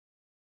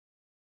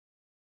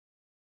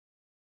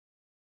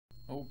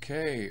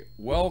Okay,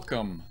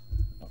 welcome.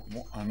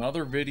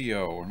 Another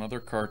video,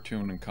 another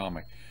cartoon and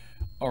comic.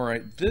 All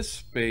right,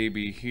 this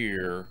baby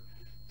here,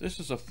 this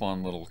is a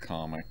fun little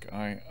comic.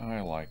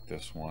 I like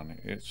this one.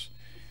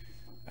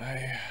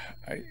 I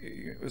I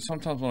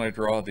sometimes when I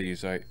draw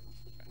these, I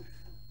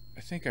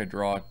think I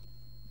draw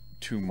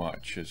too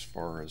much as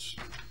far as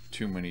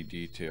too many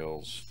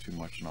details, too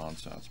much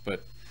nonsense.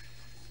 But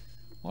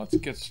let's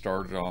get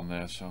started on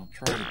this. I'll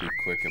try to be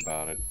quick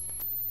about it.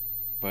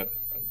 But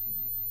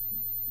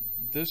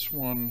this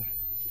one,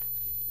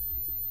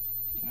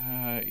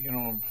 you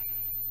know,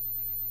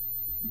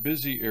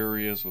 busy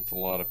areas with a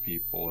lot of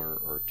people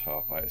are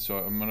tough. So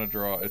I'm gonna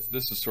draw.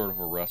 This is sort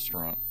of a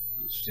restaurant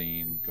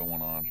scene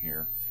going on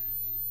here,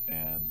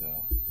 and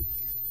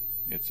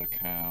it's a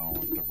cow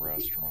at the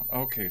restaurant.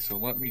 Okay, so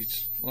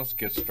let's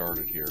get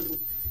started here.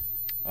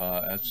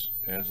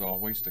 As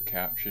always, the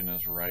caption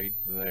is right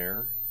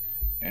there,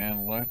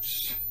 and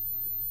let's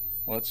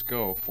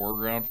go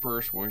foreground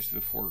first. Voice to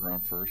the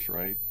foreground first,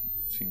 right?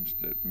 Seems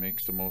that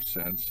makes the most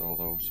sense.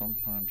 Although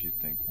sometimes you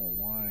think, well,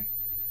 why?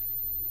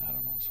 I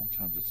don't know.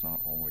 Sometimes it's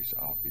not always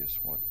obvious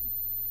what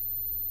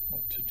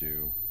to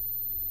do.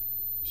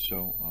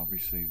 So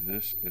obviously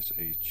this is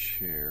a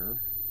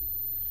chair,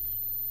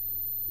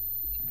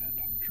 and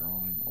I'm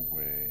drawing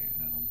away,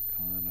 and I'm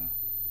kind of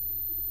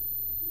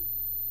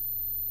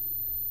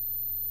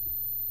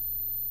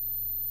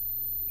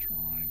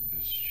drawing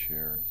this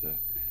chair.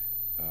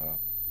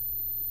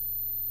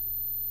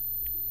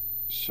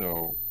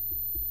 So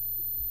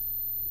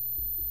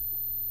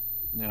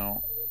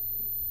now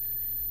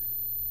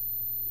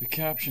the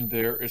caption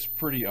there is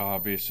pretty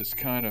obvious. It's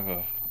kind of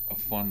a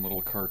fun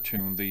little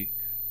cartoon. The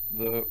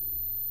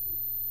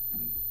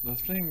the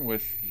thing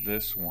with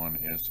this one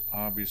is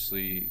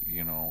obviously,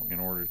 you know, in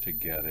order to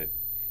get it,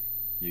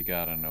 you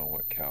gotta know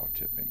what cow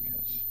tipping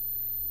is.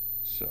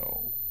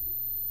 So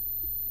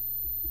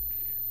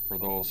for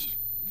those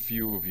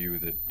few of you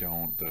that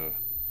don't, the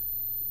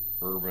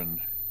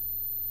urban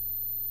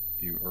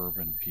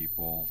urban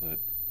people, that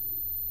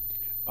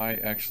I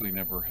actually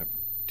never have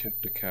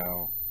tipped a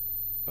cow,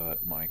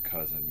 but my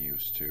cousin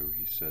used to.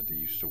 He said he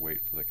used to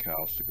wait for the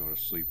cows to go to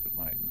sleep at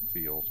night in the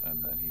field,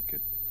 and then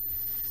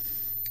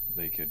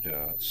they could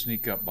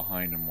sneak up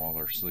behind them while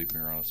they're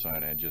sleeping around the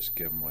side and just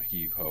give them a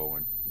heave ho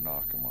and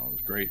knock them out.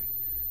 It was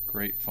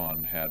great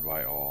fun had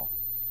by all,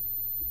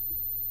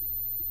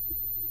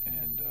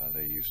 and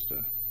they used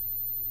to.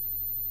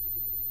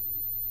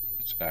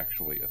 It's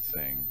actually a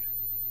thing.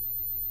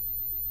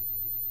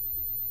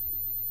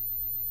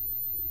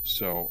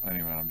 So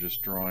anyway, I'm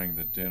just drawing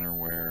the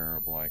dinnerware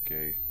of like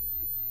a,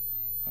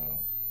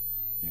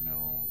 you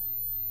know,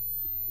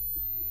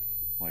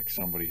 like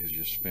somebody has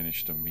just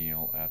finished a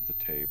meal at the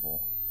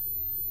table.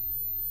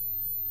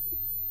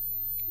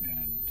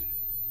 And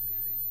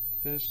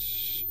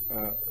this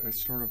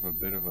is sort of a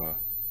bit of an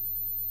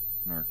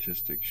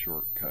artistic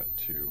shortcut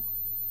to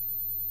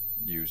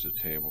use a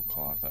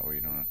tablecloth. That way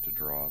you don't have to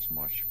draw as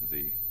much of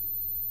the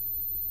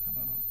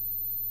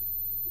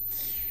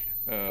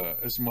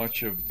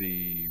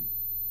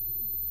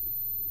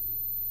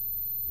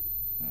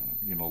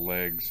you know,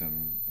 legs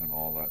and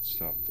all that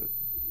stuff that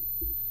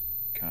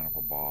kind of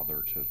a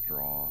bother to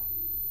draw.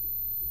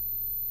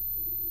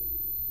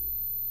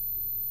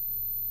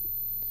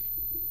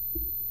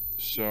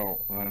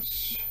 So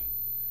that's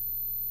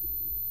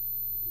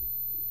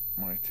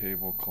my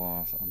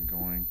tablecloth. I'm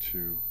going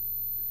to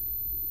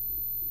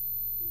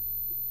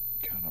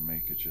kind of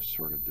make it just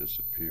sort of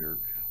disappear.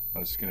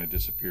 It's going to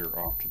disappear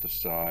off to the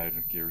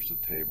side. Here's the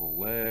table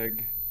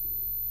leg.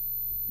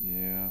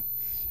 Yeah.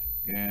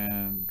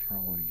 And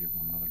probably give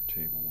another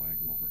table leg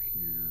over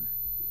here.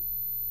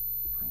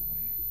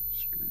 Probably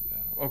screwed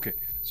that up. Okay,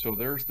 so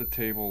there's the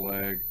table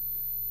leg.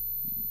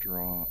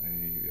 Draw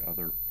the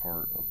other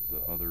part of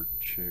the other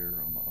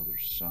chair on the other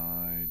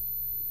side.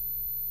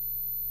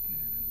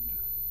 And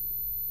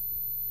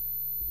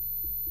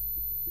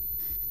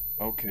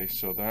okay,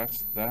 so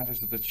that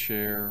is the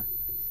chair.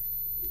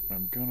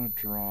 I'm gonna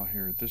draw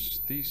here.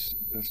 These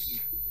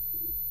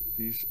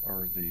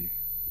are the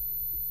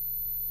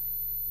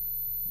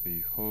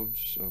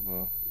hooves of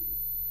a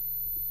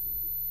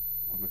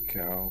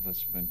cow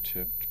that's been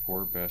tipped.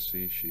 Poor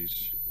Bessie,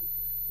 she's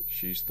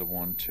the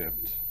one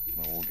tipped,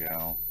 the old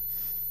gal.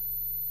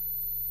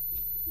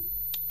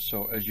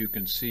 So as you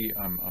can see,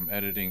 I'm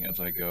editing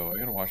as I go. I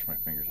gotta wash my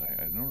fingers.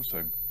 I notice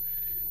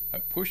I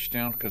push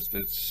down because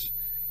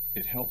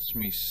it helps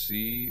me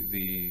see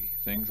the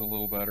things a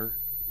little better.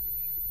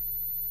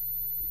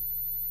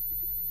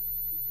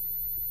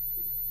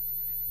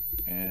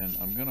 And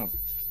I'm gonna,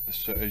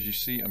 so as you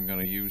see, I'm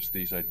gonna use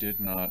these. I did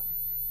not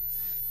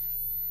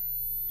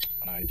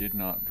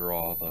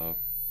draw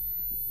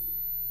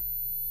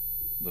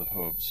the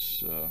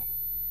hooves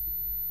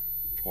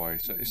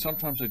twice.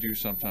 Sometimes I do,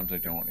 sometimes I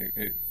don't.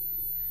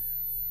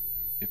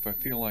 If I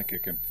feel like I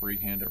can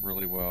freehand it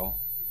really well,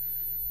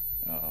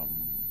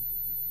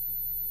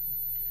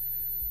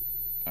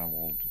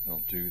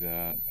 I'll do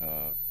that.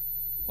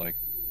 Like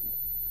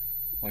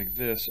like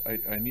this,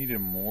 I need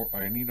them more,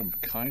 I need them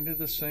kind of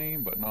the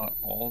same, but not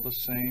all the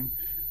same.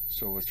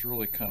 So it's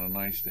really kind of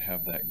nice to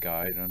have that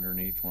guide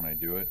underneath when I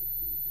do it.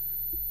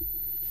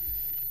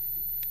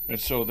 And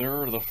so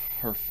there are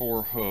her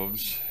four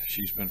hooves.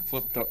 She's been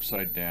flipped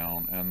upside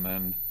down, and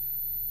then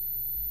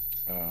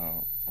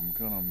I'm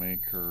gonna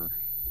make her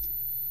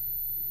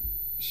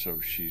so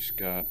she's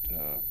got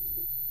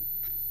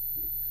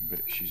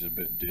she's a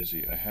bit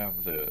dizzy. I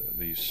have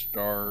these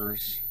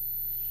stars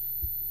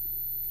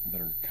that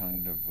are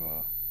kind of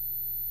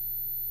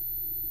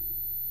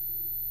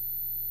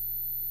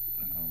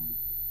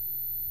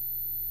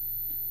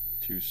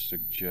to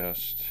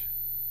suggest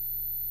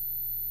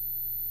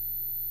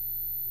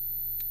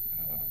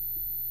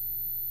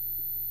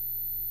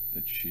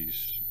that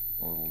she's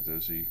a little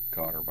dizzy,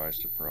 caught her by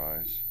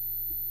surprise.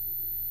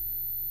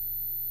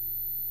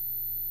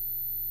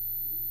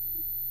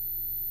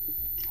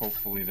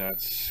 Hopefully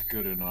that's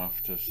good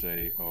enough to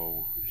say,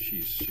 oh,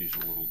 she's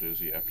a little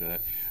dizzy after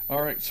that.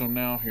 All right, so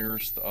now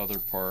here's the other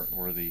part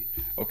where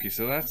okay,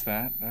 so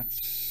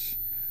that's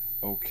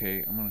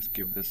okay. I'm gonna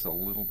give this a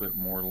little bit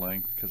more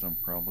length because I'm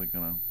probably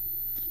gonna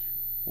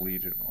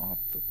bleed it off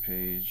the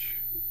page.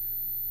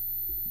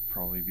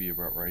 Probably be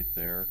about right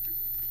there.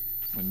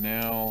 And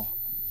now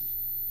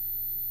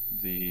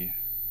the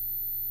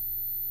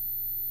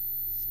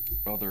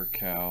other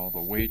cow,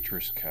 the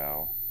waitress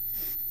cow.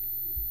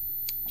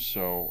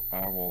 So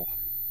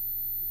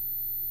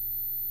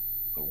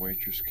the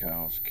waitress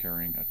cow is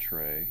carrying a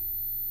tray,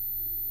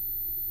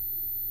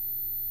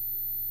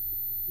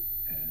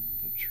 and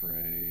the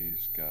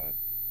tray's got,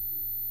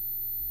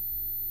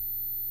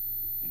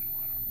 I don't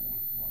know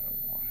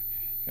why.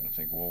 You gotta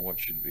think, well, what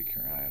should be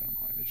carrying? I don't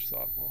know. I just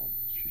thought, well,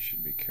 she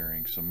should be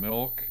carrying some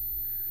milk,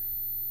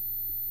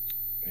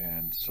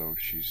 and so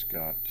she's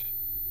got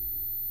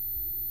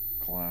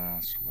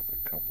glass with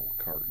a couple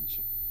cartons,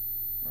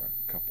 or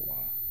a couple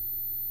of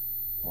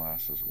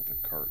glasses with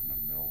a carton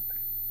of milk.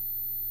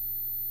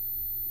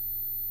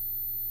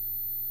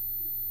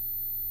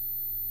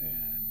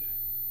 And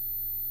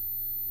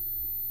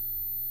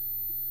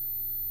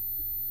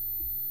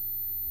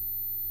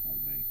I'll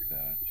make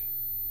that.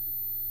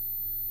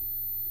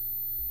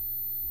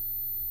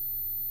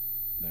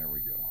 There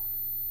we go.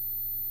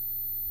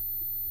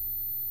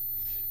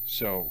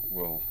 So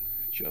we'll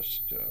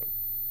just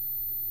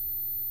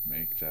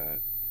make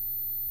that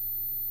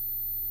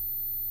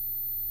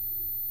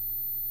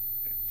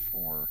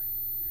for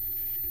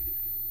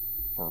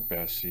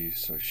Bessie,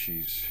 so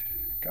she's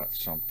got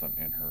something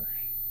in her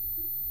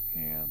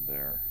hand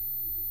there.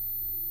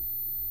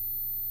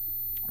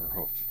 Her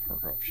hoof.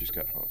 She's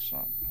got hoofs,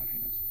 not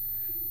hands.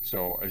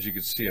 So as you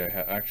can see, I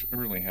actually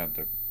really had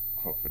the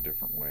hoof a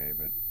different way,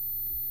 but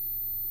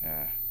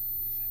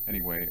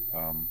anyway,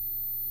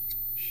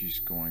 she's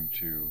going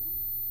to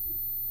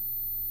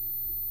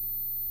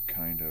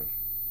kind of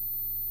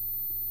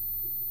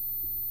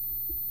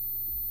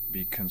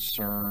be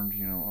concerned,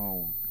 you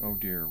know, oh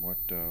dear, what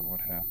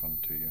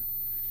happened to you?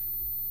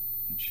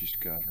 And she's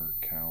got her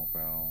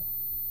cowbell,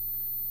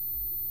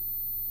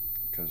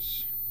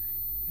 because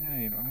yeah,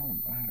 you know,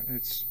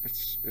 it's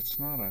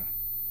not a,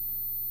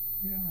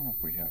 I don't know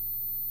if we have.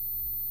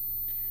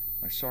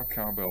 I saw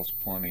cowbells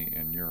plenty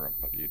in Europe,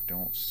 but you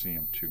don't see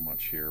them too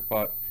much here.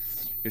 But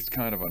it's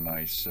kind of a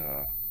nice,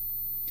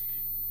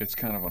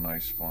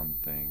 fun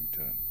thing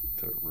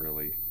to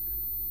really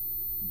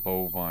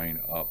bovine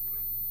up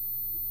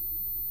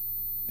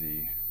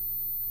the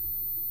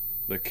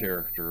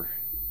character.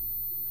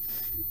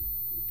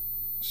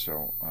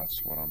 So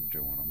that's what I'm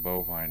doing. I'm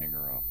bovining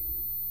her up,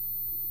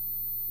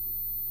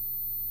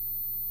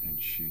 and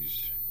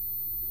she's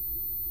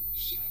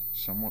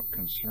somewhat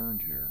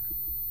concerned here.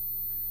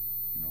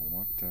 You know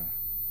what?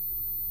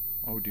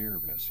 Oh dear,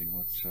 Bessie,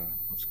 what's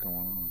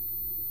going on?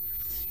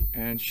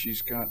 And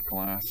she's got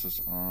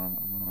glasses on.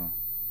 I'm gonna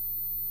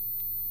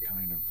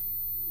kind of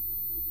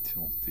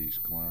tilt these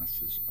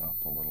glasses up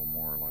a little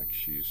more, like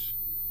she's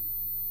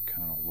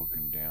kind of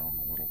looking down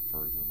a little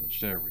further than.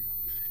 There we go.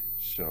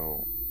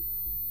 So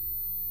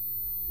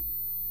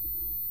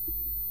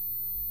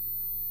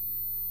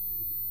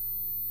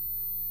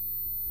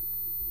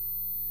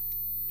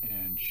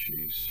and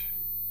she's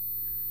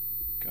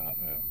got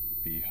a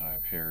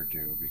beehive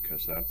hairdo,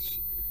 because that's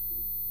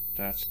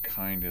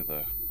kind of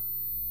the,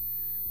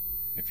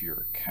 if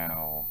you're a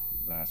cow,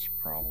 that's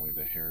probably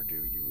the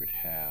hairdo you would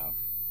have.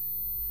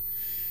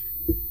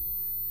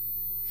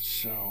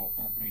 So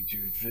let me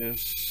do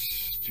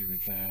this, do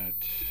that,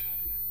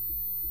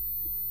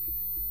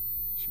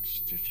 some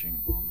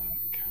stitching on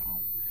that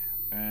cow,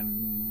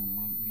 and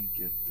let me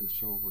get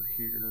this over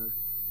here.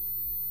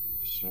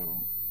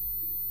 So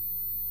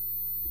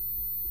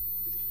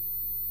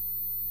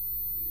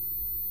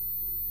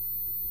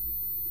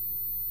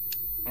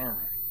all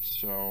right,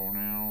 so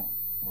now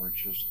we're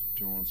just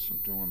doing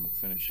the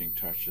finishing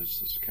touches.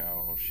 This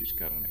cow, she's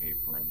got an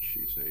apron.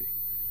 She's a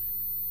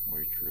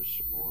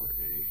waitress, or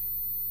a,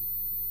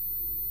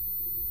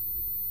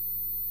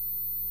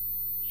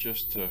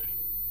 just to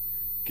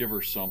give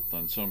her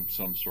something, some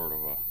sort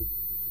of a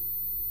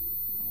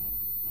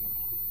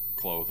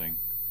clothing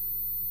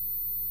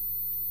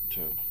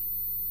to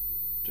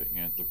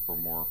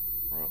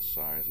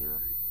anthropomorphize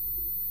her.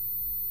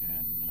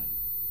 And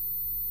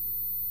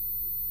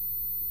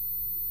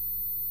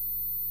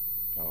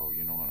oh,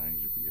 you know what? I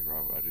need to give her.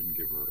 I didn't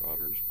give her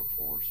udders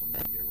before, so I'm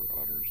gonna give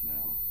her udders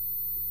now.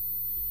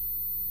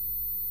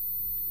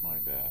 My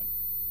bad.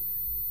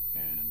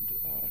 And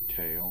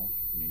tail,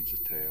 needs a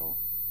tail.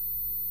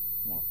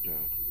 What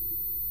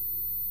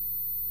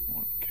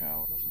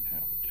cow doesn't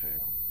have a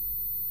tail?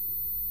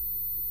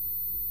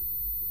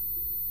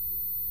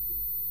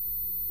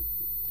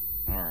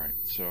 Alright,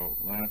 so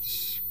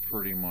that's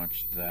pretty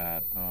much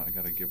that. I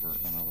gotta give her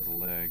another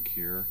leg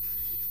here.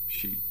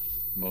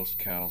 Most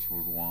cows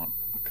would want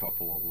a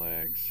couple of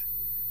legs.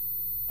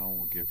 I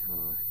will give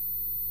her,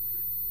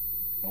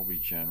 I'll be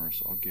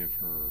generous, I'll give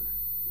her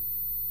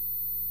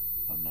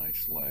a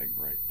nice leg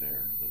right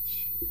there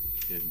that's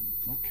hidden.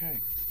 Okay,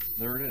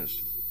 there it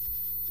is.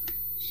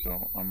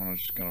 So I'm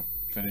just gonna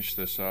finish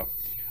this up.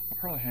 I'll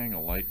probably hang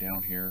a light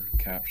down here.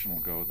 Caption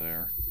will go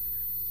there.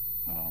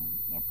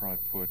 I'll probably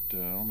put,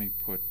 let me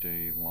put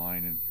a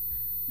line in.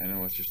 I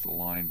know it's just a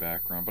line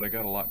background, but I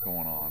got a lot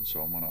going on,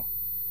 so I'm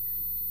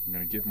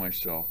gonna give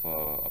myself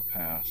a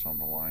pass on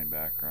the line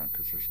background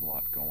because there's a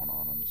lot going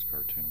on in this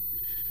cartoon.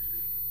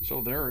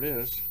 So there it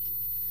is.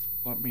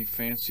 Let me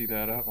fancy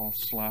that up. I'll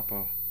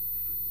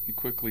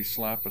quickly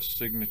slap a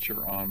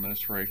signature on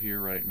this right here,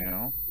 right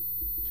now,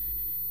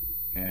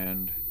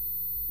 and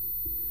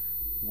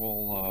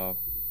we'll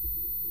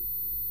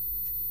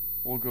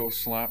go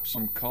slap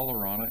some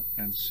color on it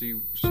and see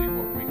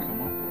what we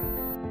come up with.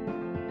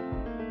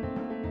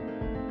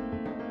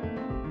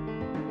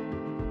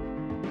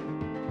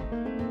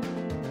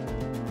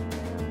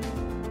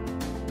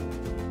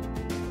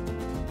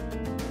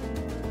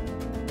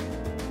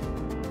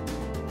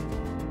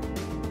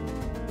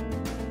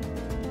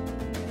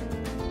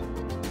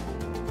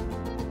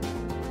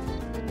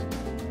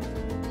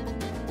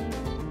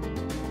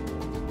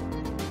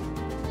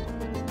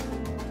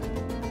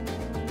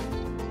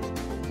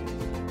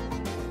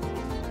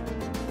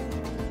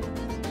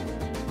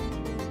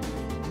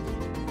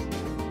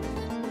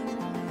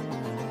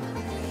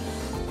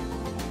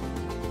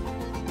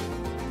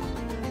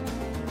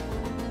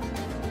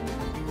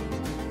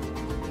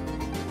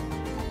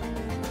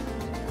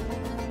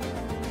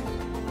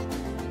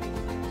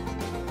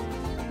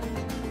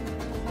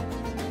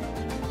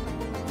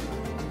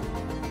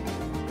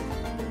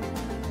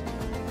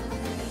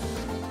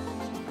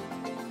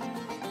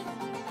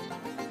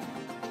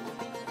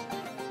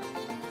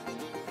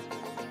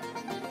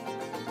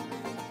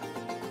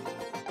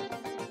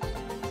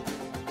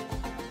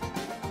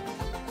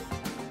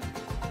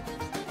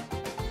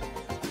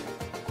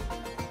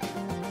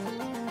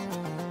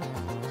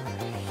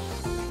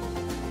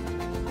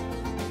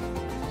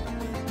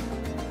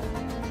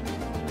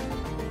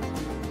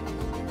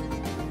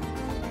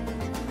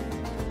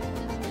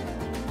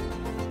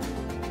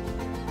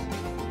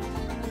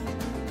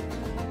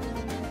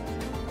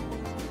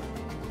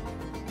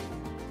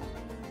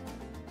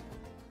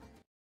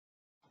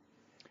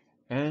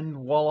 And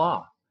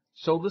voila.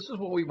 So this is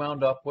what we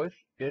wound up with.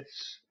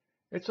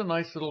 It's a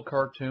nice little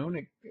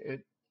cartoon.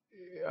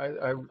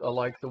 I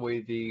like the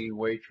way the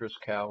waitress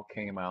cow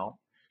came out.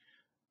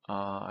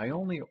 I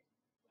only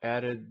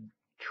added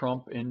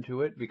Trump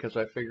into it because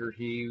I figured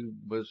he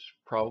was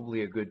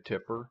probably a good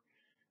tipper.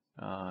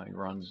 He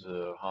runs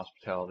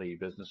hospitality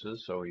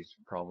businesses, so he's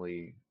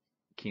probably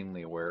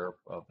keenly aware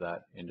of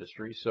that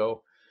industry.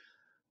 So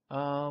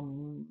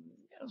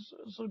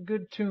it's a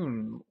good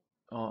tune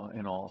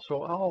and all.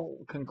 So I'll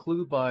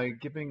conclude by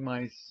giving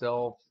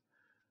myself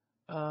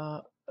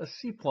a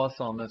C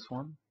plus on this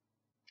one.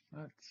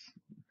 That's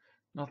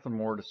nothing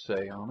more to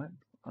say on it.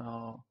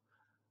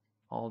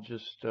 I'll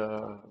just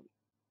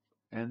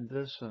end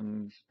this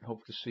and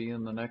hope to see you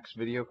in the next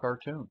video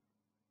cartoon.